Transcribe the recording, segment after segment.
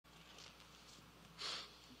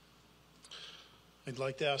I'd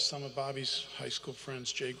like to ask some of Bobby's high school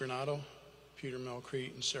friends, Jay Granato, Peter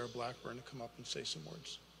Melchreit, and Sarah Blackburn, to come up and say some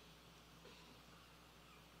words.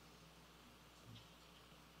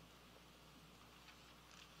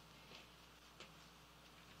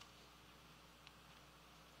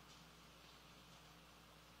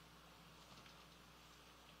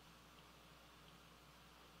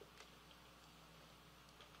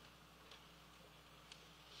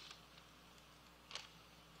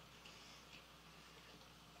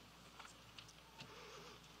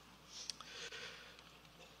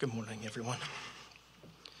 Good morning, everyone.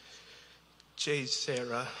 Jay,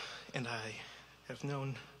 Sarah, and I have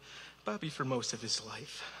known Bobby for most of his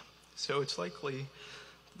life, so it's likely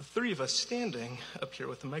the three of us standing up here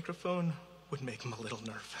with the microphone would make him a little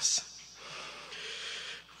nervous.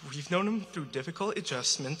 We've known him through difficult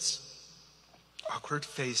adjustments, awkward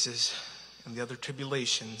phases, and the other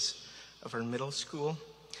tribulations of our middle school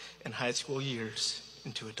and high school years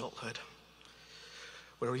into adulthood,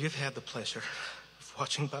 where we have had the pleasure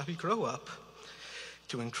watching Bobby grow up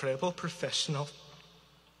to an incredible professional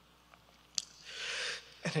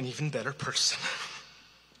and an even better person.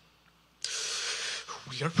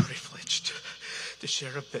 We are privileged to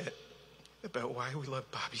share a bit about why we love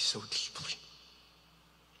Bobby so deeply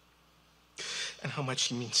and how much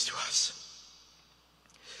he means to us.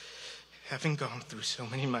 Having gone through so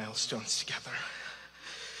many milestones together,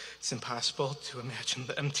 it's impossible to imagine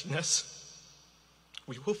the emptiness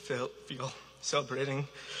we will feel celebrating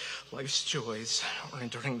life's joys or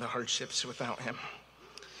enduring the hardships without him.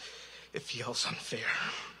 It feels unfair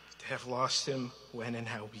to have lost him when and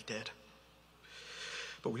how we did.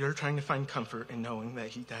 But we are trying to find comfort in knowing that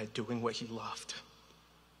he died doing what he loved,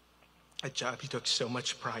 a job he took so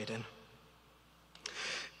much pride in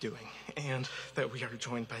doing, and that we are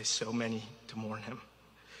joined by so many to mourn him.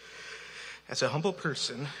 As a humble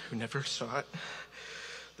person who never sought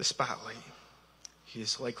the spotlight, he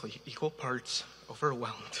is likely equal parts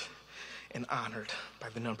overwhelmed and honored by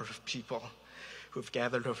the number of people who have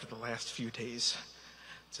gathered over the last few days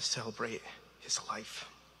to celebrate his life.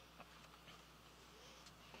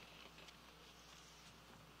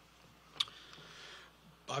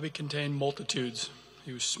 Bobby contained multitudes.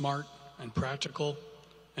 He was smart and practical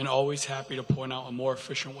and always happy to point out a more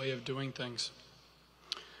efficient way of doing things.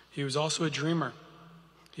 He was also a dreamer.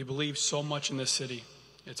 He believed so much in this city,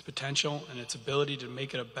 its potential, and its ability to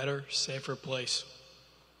make it a better, safer place.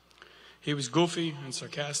 He was goofy and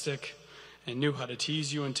sarcastic and knew how to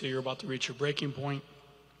tease you until you're about to reach your breaking point.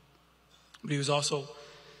 But he was also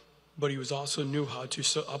knew how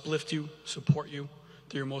to uplift you, support you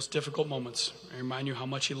through your most difficult moments, and remind you how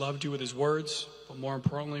much he loved you with his words, but more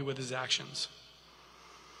importantly, with his actions.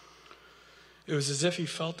 It was as if he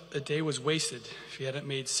felt a day was wasted if he hadn't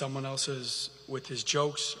made someone else's with his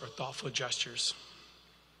jokes or thoughtful gestures.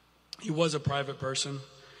 He was a private person,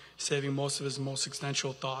 saving most of his most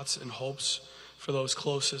existential thoughts and hopes for those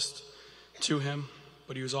closest to him,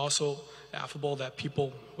 but he was also affable that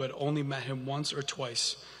people who had only met him once or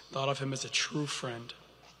twice thought of him as a true friend,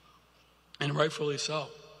 and rightfully so.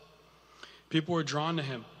 People were drawn to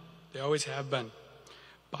him. They always have been.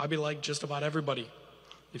 Bobby liked just about everybody.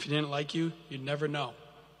 If he didn't like you, you'd never know.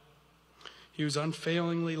 He was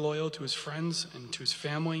unfailingly loyal to his friends and to his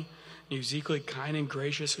family. He was equally kind and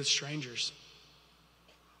gracious with strangers.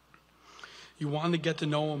 You wanted to get to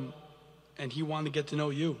know him, and he wanted to get to know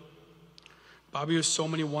you. Bobby was so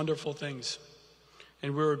many wonderful things,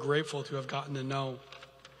 and we were grateful to have gotten to know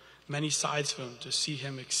many sides of him, to see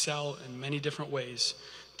him excel in many different ways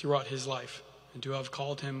throughout his life, and to have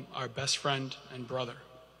called him our best friend and brother.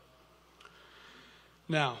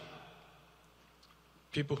 Now,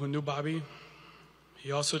 people who knew Bobby,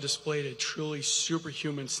 he also displayed a truly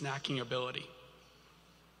superhuman snacking ability.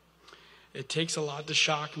 It takes a lot to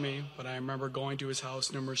shock me, but I remember going to his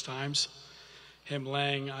house numerous times, him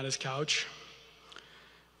laying on his couch,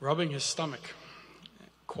 rubbing his stomach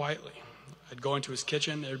quietly. I'd go into his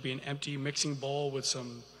kitchen, there'd be an empty mixing bowl with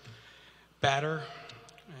some batter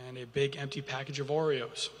and a big empty package of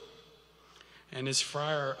Oreos, and his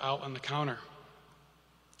fryer out on the counter.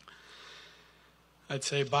 I'd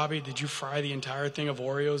say, "Bobby, did you fry the entire thing of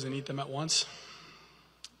Oreos and eat them at once?"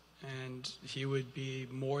 And he would be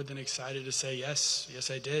more than excited to say, yes,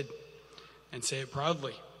 I did, and say it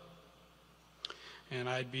proudly. And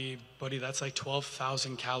I'd be, "Buddy, that's like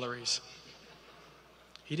 12,000 calories.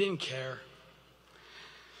 He didn't care.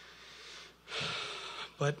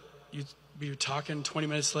 But you'd be talking 20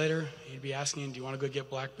 minutes later, he'd be asking, "Do you want to go get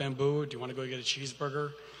black bamboo? Do you want to go get a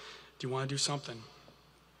cheeseburger? Do you want to do something?"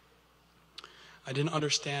 I didn't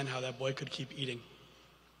understand how that boy could keep eating.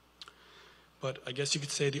 But I guess you could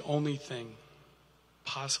say the only thing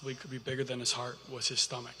possibly could be bigger than his heart was his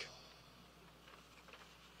stomach.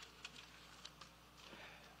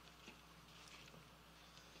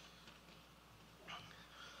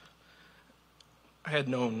 I had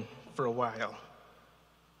known for a while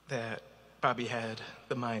that Bobby had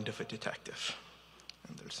the mind of a detective.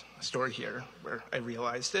 And there's a story here where I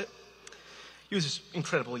realized it. He was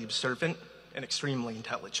incredibly observant and extremely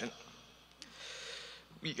intelligent.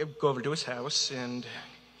 We'd go over to his house, and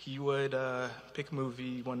he would pick a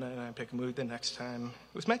movie one night, and I'd pick a movie the next time.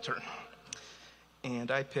 It was my turn.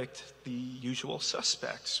 And I picked The Usual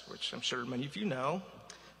Suspects, which I'm sure many of you know.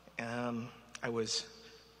 I was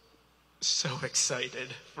so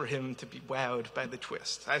excited for him to be wowed by the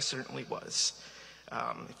twist. I certainly was.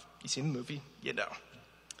 If you've seen the movie, you know.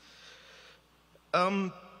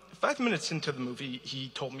 5 minutes into the movie, he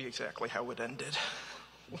told me exactly how it ended.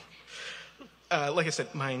 Like I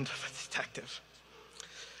said, mind of a detective.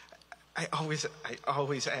 I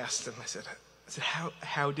always asked him, I said,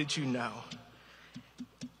 how did you know?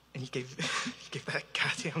 And he gave that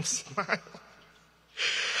goddamn smile.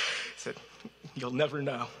 He said, you'll never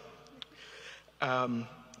know.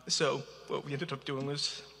 So what we ended up doing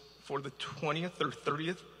was, for the 20th or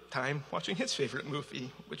 30th time, watching his favorite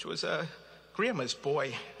movie, which was Grandma's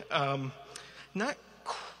Boy. Not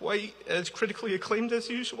quite as critically acclaimed as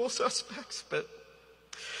Usual Suspects, but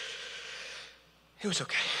it was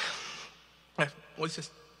okay. I was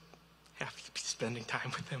just happy to be spending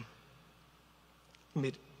time with him.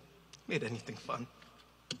 Made anything fun.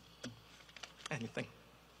 Anything.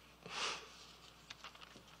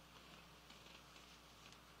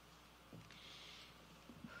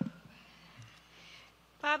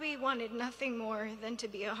 Bobby wanted nothing more than to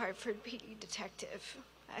be a Hartford PD detective,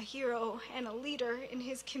 a hero and a leader in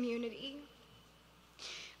his community.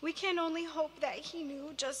 We can only hope that he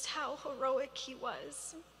knew just how heroic he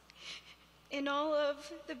was. In all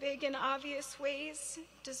of the big and obvious ways,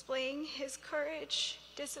 displaying his courage,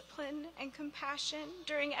 discipline, and compassion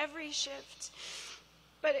during every shift,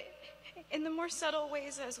 but in the more subtle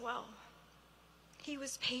ways as well. He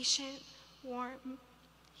was patient, warm.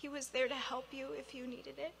 He was there to help you if you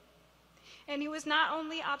needed it. And he was not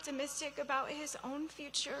only optimistic about his own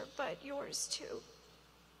future, but yours too.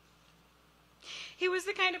 He was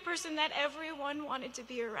the kind of person that everyone wanted to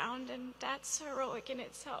be around, and that's heroic in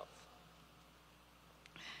itself.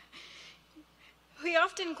 We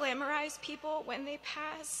often glamorize people when they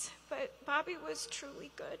pass, but Bobby was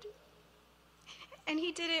truly good. And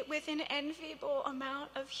he did it with an enviable amount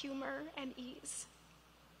of humor and ease.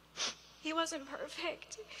 He wasn't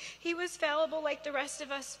perfect. He was fallible like the rest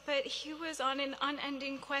of us, but he was on an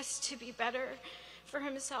unending quest to be better for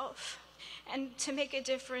himself and to make a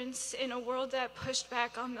difference in a world that pushed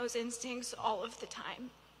back on those instincts all of the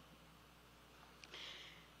time.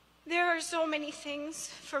 There are so many things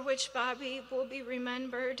for which Bobby will be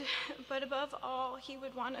remembered, but above all, he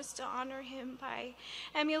would want us to honor him by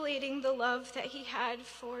emulating the love that he had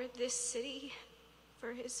for this city,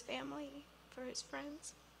 for his family, for his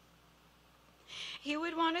friends. He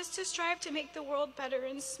would want us to strive to make the world better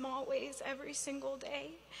in small ways every single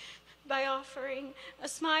day by offering a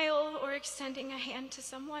smile or extending a hand to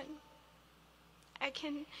someone. I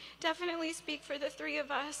can definitely speak for the three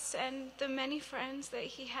of us and the many friends that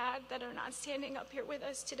he had that are not standing up here with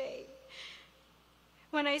us today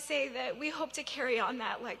when I say that we hope to carry on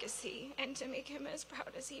that legacy and to make him as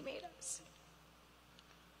proud as he made us.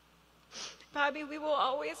 Bobby, we will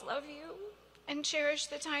always love you and cherish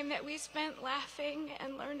the time that we spent laughing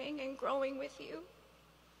and learning and growing with you.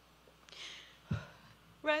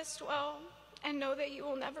 Rest well and know that you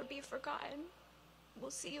will never be forgotten.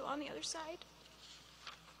 We'll see you on the other side.